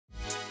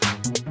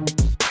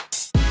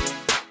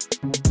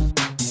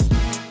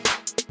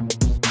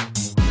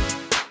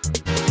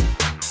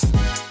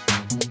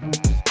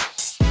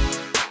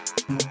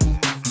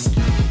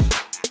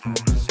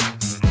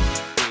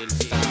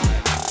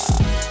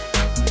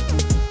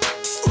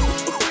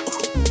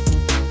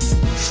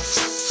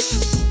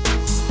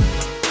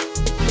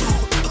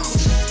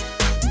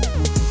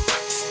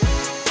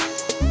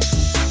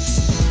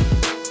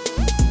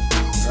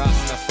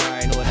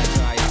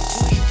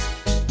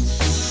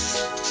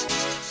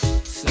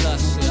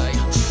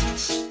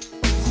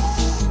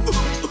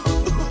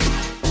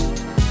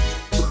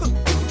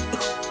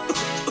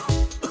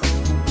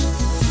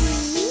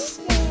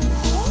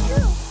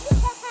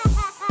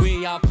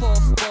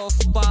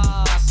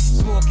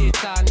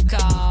and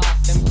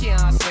cough. Them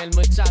can't smell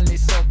my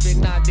chalice up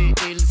in the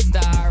hill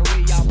star.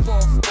 We a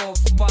puff, puff,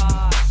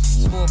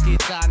 pass, smoke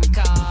it and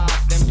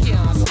cough. Them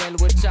can't smell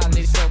with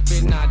chalice up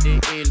in the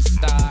hill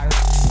star.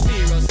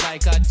 Serious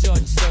like a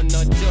judge, so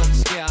no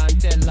judge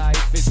can't tell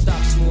life is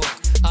stop smoke.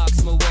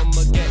 Ask me when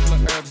me get my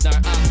herbs, nor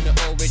ask me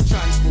how we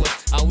transport.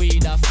 A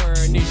weed a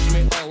furnish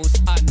me house,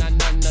 and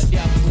none of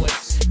their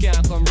coats.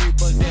 Can't come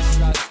repossess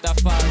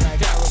Rastafari.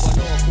 Carry one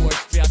no court.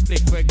 For a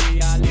split for give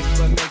a lift,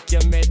 we make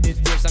your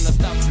meditation a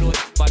stop float.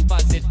 One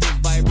positive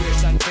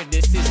vibration for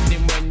the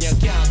system when you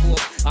can't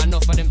cope.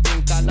 Enough of them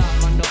think I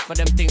laugh, enough of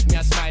them think me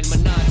a smile,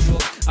 me not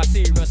joke. A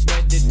serious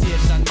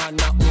meditation, man,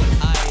 not old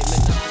eye, me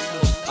not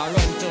slow. I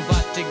run to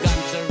Vatican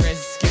to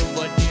rescue,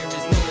 but there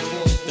is no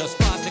hope. Just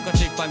pass the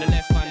chip on the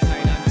left hand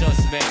side and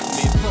just make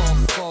me puff,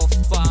 puff,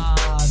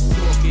 fast,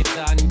 smoke it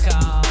and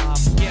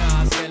cough.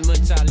 Can't smell my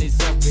chalice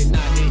up in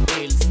the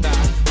hill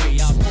star. We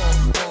a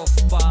puff, puff,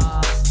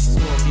 fast,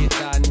 smoke it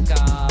and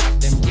cough.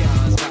 Them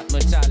can't spot my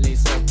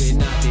chalice up in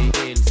the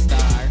hill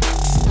star.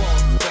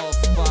 Puff, puff,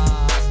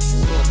 fast,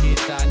 smoke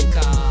it and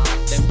cough.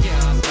 Them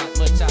can't spot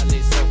my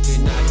chalice up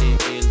in the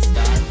hill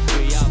star.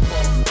 We a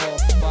puff,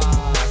 puff,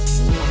 fast,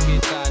 smoke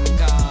it and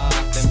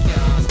cough. Them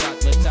can't spot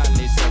my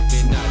chalice up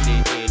in the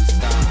hill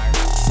star.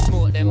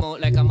 Smoke them out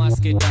like a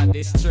mosquito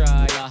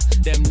destroyer.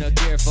 Them no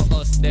care for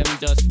us, them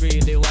just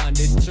really want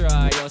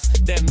destroy us.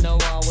 Them no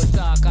want we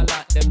talk a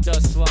lot, them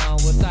just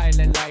want we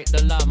silent like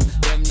the lamb.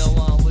 Them no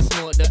want we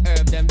smoke the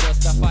herb, them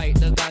just a fight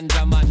the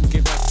ganja man.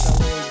 Give us a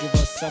way, give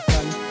us a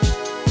plan.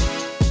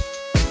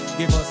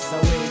 Give us a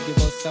way, give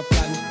us a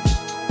plan.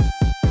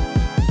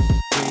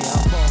 We a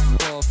puff,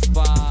 puff,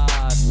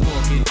 fast,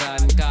 smoke it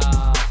and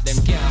cough. Them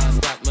can't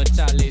stop my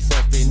chalice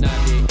up in the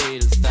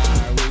hill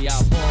star. We a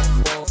puff,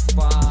 puff,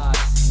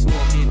 fast,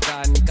 smoke it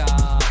and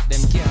cough.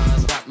 Them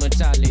can't stop my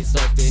chalice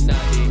up in the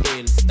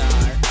hill star.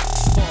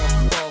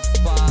 Puff, puff,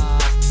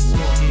 fast,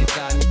 smoke it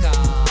and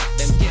cough.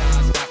 Them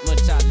can't stop my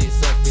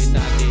chalice up in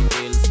the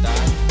hill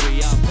star. We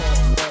a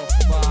puff, puff,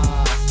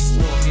 fast,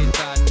 smoke it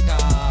and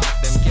cough.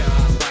 Them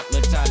can't stop my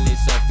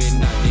chalice up in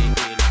the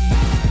hill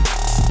star.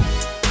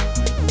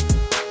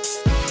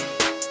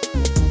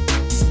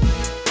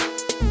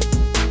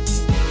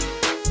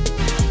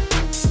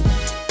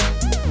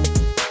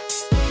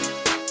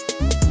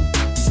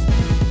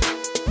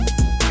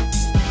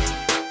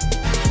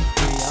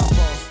 We a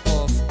puff,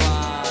 puff,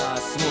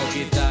 fast, smoke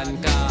it and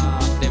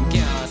cough. Them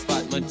can't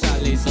spot my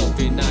chalice up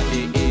in the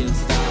hill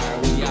star.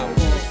 We a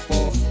puff,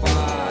 puff,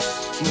 fast,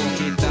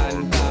 smoke it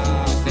and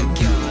cough. Them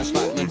can't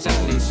spot my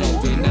chalice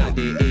up in the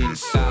hill